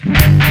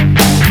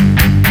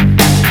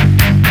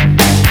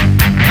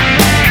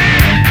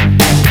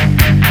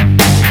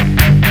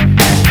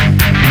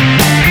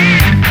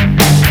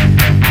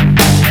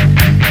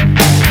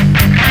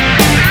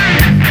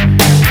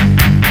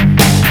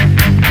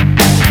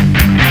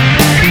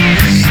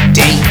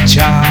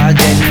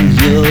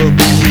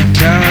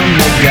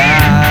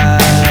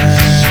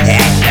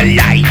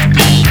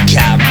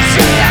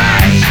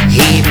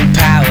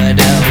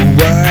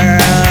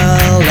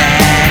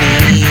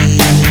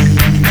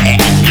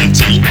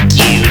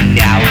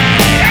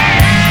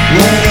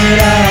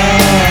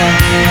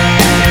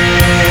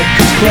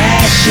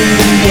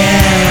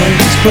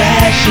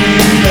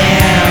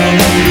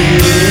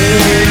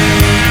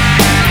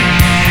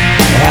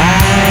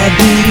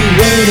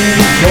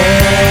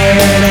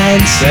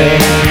answer.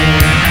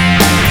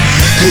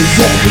 'Cause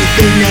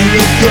everything that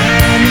you've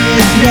done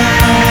is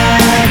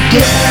not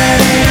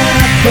good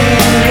enough for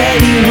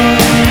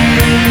anyone.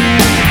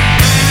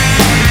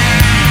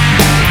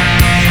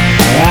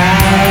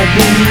 I'll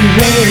be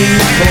waiting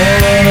for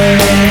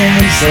an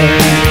answer.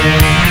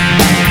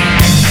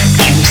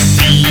 You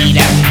see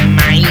that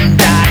mind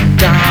that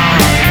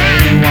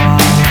gone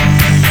was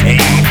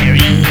here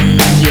in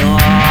your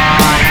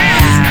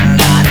hand.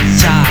 Got a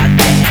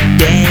target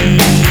day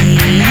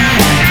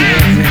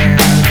given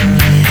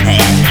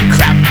and they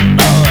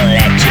crumble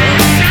at your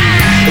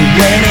feet.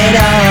 When it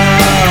all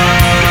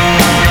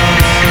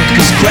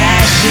comes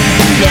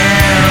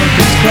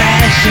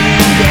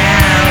crashing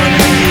down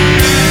on you,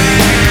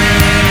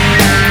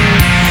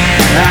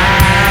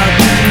 I'll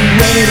be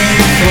waiting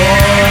for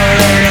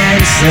an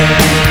answer.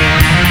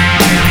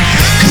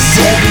 'Cause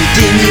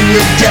everything you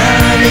have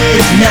done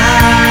is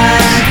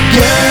not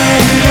good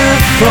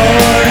enough for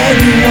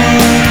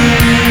anyone.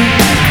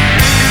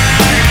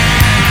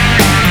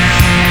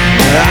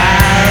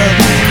 I'll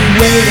be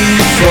waiting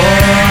for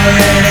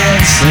an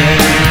answer.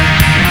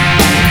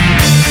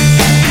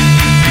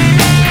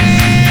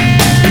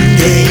 And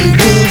they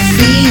will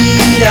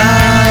feed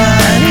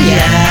on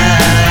ya,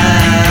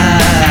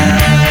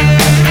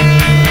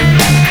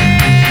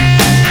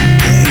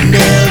 and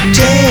they'll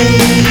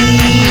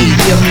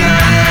take your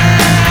mind.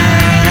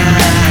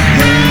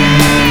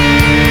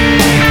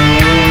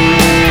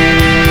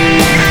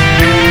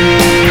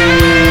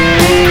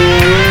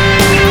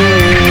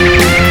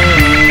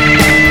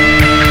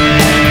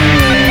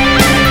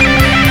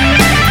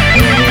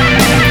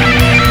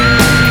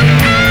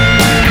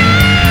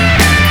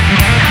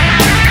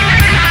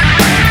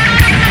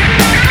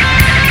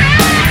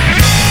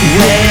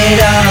 When it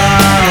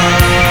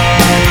all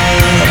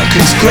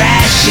comes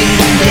crashing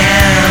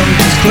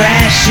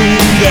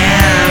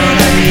down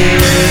on you,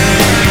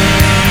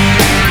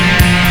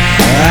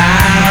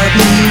 I'll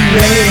be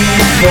waiting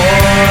for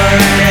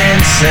an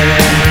answer.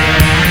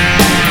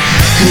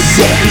 'Cause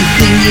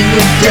everything you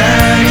have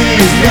done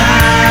is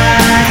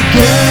not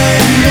good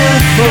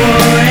enough for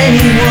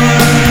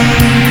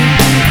anyone.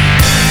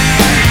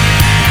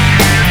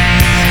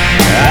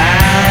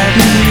 I'll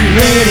be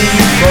waiting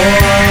for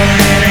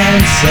an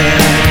answer.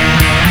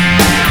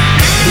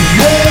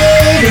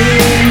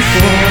 Waiting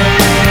for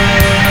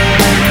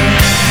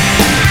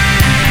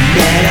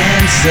that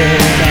answer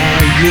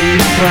that you